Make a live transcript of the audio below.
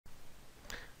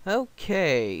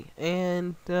Okay,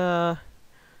 and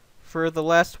for the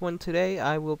last one today,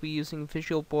 I will be using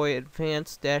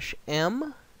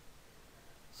VisualBoyAdvance-M.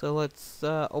 So let's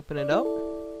open it up.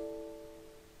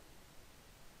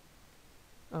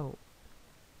 Oh.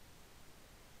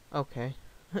 Okay.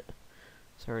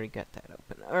 It's already got that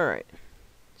open. Alright.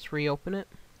 Let's reopen it.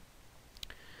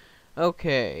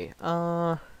 Okay.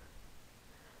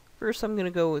 First I'm gonna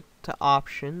go to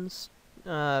options.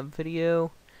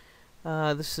 Video.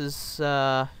 This is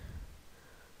the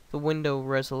window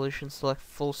resolution. Select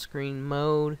full screen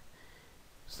mode.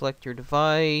 Select your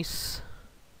device.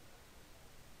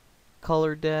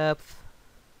 Color depth.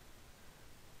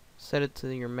 Set it to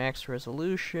your max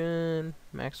resolution.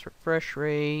 Max refresh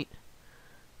rate.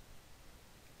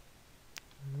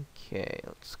 Okay,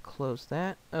 let's close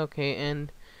that. Okay,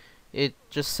 and it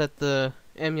just set the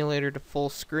emulator to full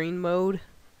screen mode.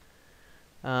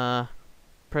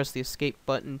 Press the escape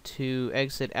button to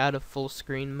exit out of full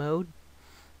screen mode.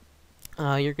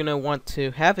 You're going to want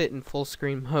to have it in full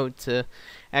screen mode to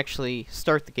actually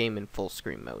start the game in full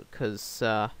screen mode, because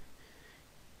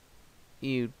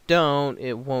you don't,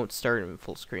 it won't start in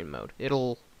full screen mode.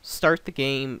 It'll start the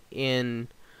game in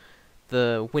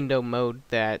the window mode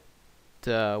that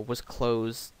was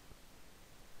closed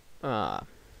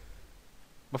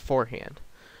beforehand.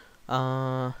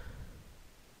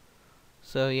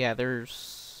 So yeah,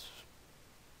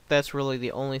 that's really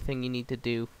the only thing you need to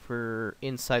do for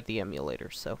inside the emulator.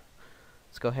 So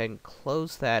let's go ahead and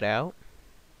close that out.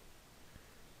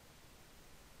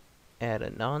 Add a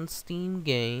non-Steam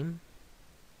game.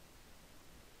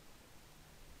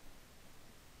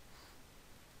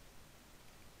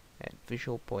 Add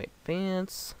Visual Boy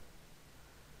Advance.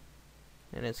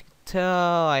 And as you can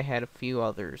tell, I had a few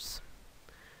others.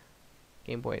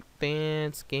 Game Boy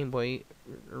Advance, Game Boy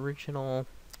Original.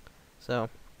 So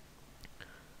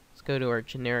let's go to our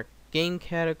generic game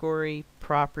category,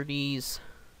 properties,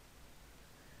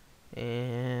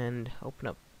 and open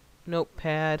up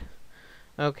Notepad.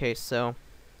 Okay, so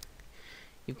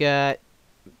you've got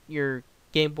your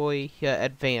Game Boy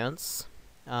Advance.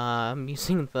 I'm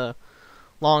using the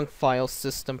long file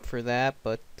system for that,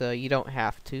 but you don't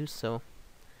have to. So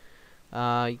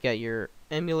you got your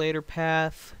emulator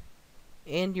path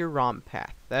and your ROM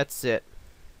path. That's it.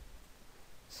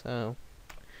 So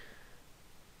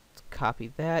let's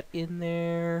copy that in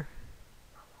there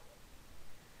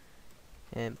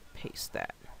and paste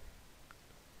that.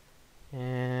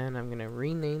 And I'm gonna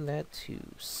rename that to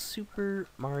Super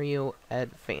Mario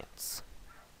Advance.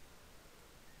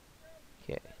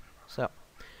 Okay, so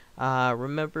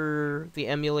remember the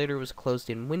emulator was closed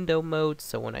in window mode,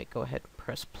 so when I go ahead and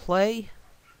press play,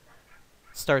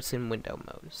 it starts in window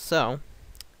mode. So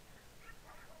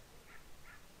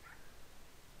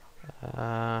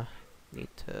need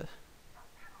to,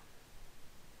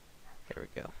 there we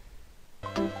go.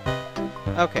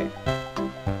 Okay,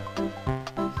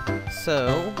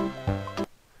 so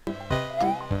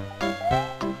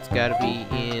it's gotta be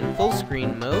in full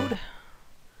screen mode.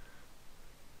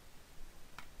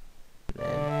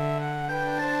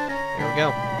 There we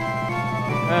go.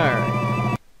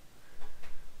 Alright.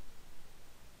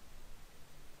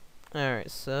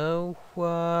 Alright, so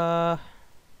got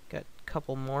a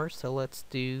couple more, so let's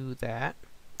do that.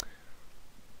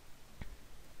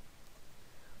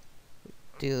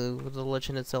 Do The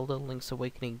Legend of Zelda Link's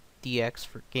Awakening DX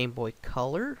for Game Boy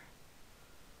Color.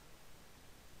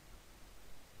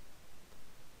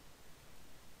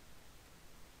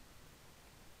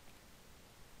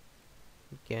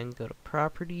 Again, go to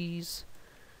Properties,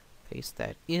 paste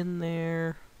that in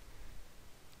there.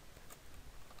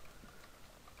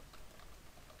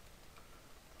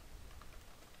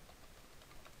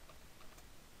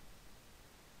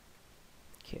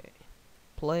 Okay,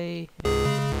 play.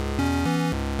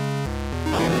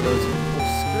 Here it goes in full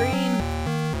screen.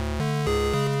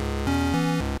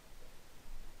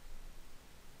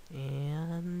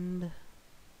 And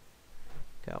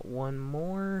got one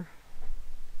more.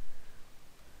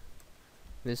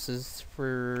 This is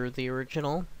for the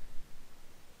original.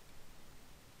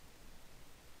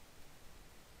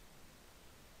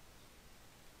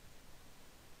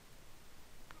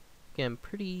 Again,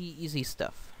 pretty easy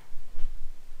stuff.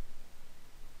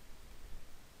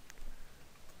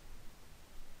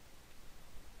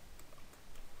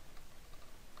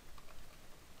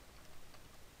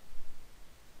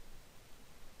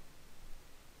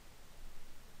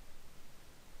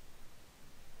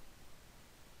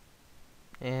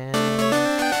 And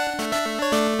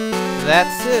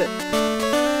that's it.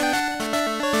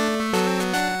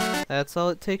 That's all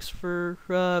it takes for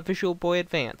Visual Boy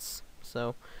Advance.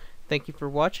 So thank you for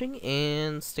watching,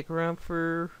 and stick around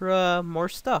for more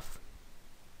stuff.